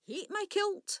hate my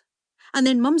kilt?" And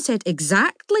then Mum said,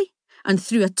 "Exactly," and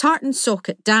threw a tartan sock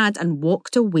at Dad and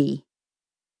walked away.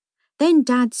 Then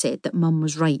Dad said that Mum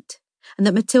was right, and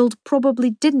that Matilda probably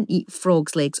didn't eat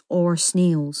frogs' legs or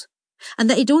snails, and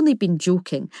that he'd only been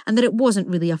joking, and that it wasn't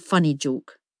really a funny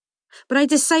joke. But I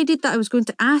decided that I was going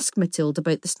to ask Matilda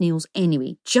about the snails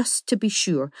anyway, just to be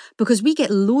sure, because we get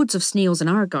loads of snails in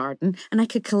our garden, and I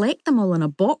could collect them all in a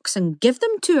box and give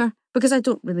them to her, because I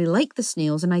don't really like the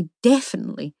snails, and I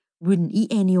definitely wouldn't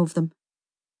eat any of them.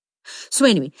 So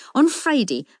anyway, on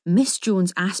Friday, Miss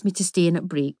Jones asked me to stay in at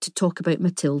break to talk about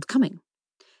Matilda coming.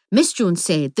 Miss Jones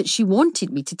said that she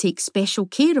wanted me to take special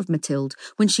care of Matilda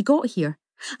when she got here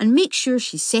and make sure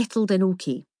she settled in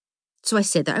okay. So I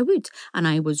said that I would, and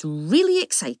I was really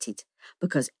excited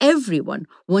because everyone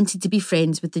wanted to be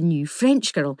friends with the new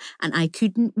French girl, and I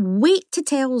couldn't wait to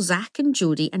tell Zach and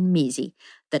Jodie and Maisie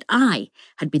that I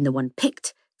had been the one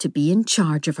picked to be in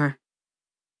charge of her.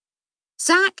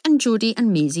 Zach and Jodie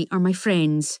and Maisie are my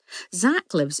friends.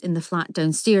 Zach lives in the flat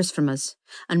downstairs from us,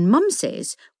 and Mum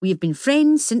says we have been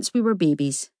friends since we were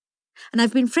babies. And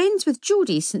I've been friends with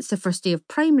Jodie since the first day of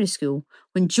primary school,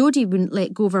 when Jodie wouldn't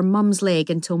let go of her mum's leg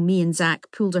until me and Zach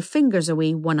pulled her fingers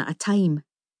away one at a time.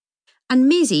 And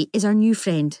Maisie is our new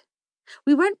friend.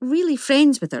 We weren't really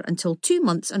friends with her until 2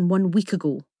 months and 1 week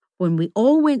ago, when we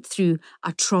all went through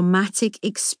a traumatic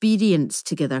experience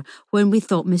together when we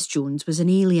thought Miss Jones was an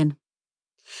alien.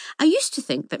 I used to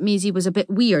think that Maisie was a bit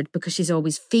weird because she's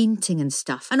always fainting and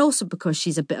stuff, and also because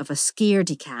she's a bit of a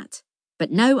scaredy cat.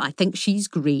 But now I think she's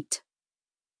great.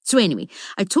 So anyway,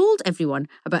 I told everyone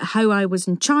about how I was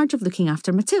in charge of looking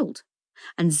after Matilda.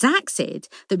 And Zach said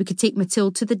that we could take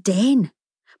Matilda to the den.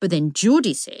 But then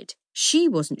Jodie said she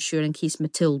wasn't sure in case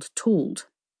Matilda told.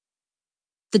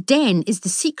 The den is the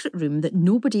secret room that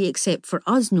nobody except for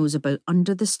us knows about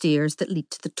under the stairs that lead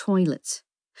to the toilets.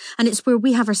 And it's where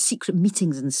we have our secret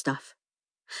meetings and stuff.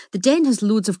 The den has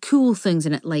loads of cool things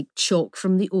in it, like chalk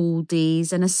from the old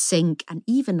days and a sink and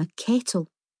even a kettle.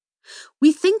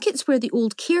 We think it's where the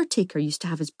old caretaker used to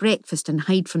have his breakfast and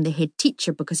hide from the head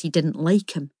teacher because he didn't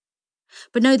like him.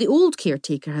 But now the old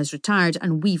caretaker has retired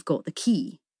and we've got the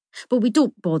key. But we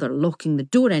don't bother locking the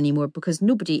door anymore because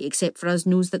nobody except for us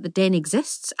knows that the den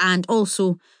exists, and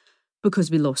also because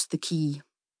we lost the key.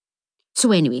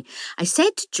 So anyway, I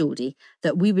said to Jodie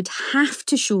that we would have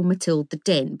to show Matilda the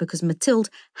den because Matilda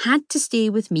had to stay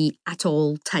with me at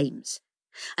all times.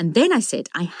 And then I said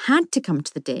I had to come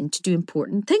to the den to do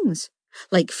important things,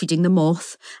 like feeding the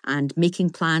moth and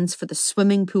making plans for the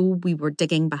swimming pool we were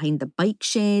digging behind the bike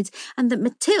shed, and that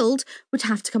Matilda would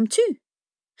have to come too.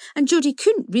 And Jodie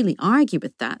couldn't really argue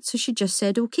with that, so she just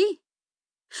said okay.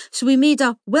 So we made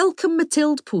a Welcome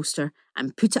Matilda poster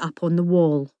and put it up on the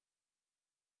wall.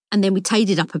 And then we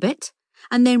tidied up a bit,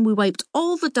 and then we wiped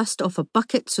all the dust off a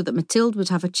bucket so that Matilda would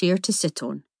have a chair to sit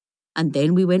on. And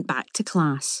then we went back to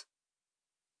class.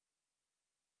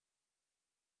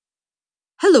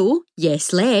 Hello,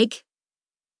 yes leg.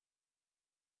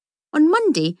 On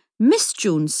Monday, Miss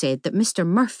Jones said that Mr.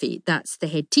 Murphy, that's the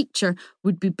head teacher,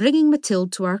 would be bringing Matilda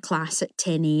to our class at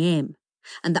 10 a.m.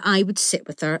 and that I would sit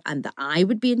with her and that I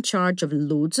would be in charge of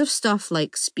loads of stuff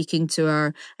like speaking to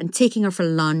her and taking her for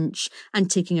lunch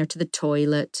and taking her to the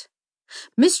toilet.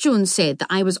 Miss Jones said that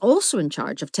I was also in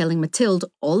charge of telling Matilda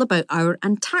all about our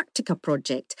Antarctica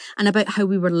project and about how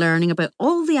we were learning about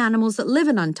all the animals that live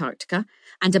in Antarctica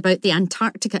and about the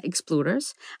Antarctica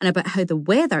explorers and about how the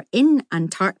weather in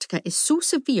Antarctica is so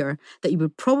severe that you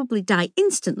would probably die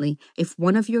instantly if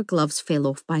one of your gloves fell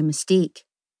off by mistake.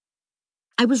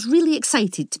 I was really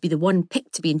excited to be the one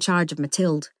picked to be in charge of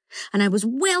Matilda, and I was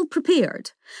well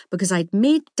prepared because I'd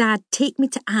made Dad take me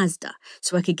to Asda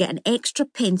so I could get an extra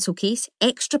pencil case,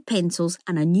 extra pencils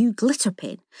and a new glitter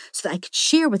pen so that I could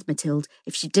share with Matilda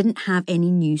if she didn't have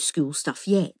any new school stuff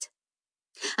yet.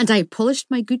 And I had polished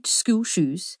my good school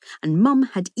shoes, and Mum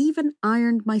had even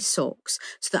ironed my socks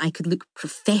so that I could look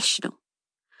professional.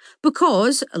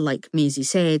 Because, like Maisie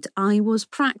said, I was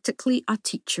practically a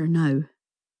teacher now.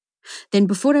 Then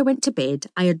before I went to bed,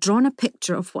 I had drawn a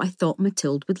picture of what I thought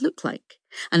Matilda would look like,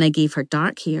 and I gave her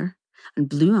dark hair and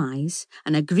blue eyes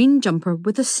and a green jumper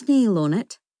with a snail on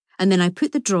it, and then I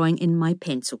put the drawing in my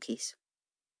pencil case.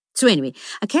 So anyway,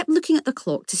 I kept looking at the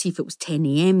clock to see if it was 10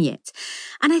 a.m. yet,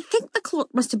 and I think the clock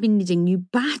must have been needing new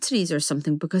batteries or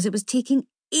something because it was taking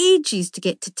ages to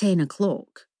get to 10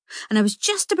 o'clock. And I was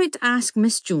just about to ask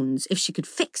Miss Jones if she could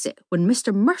fix it when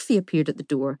Mr. Murphy appeared at the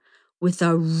door with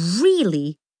a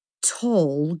really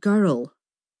tall girl.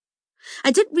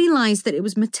 I didn't realise that it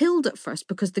was Matilda at first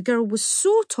because the girl was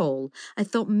so tall I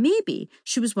thought maybe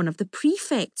she was one of the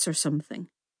prefects or something.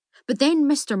 But then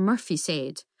Mr. Murphy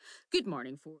said, "Good morning, folks."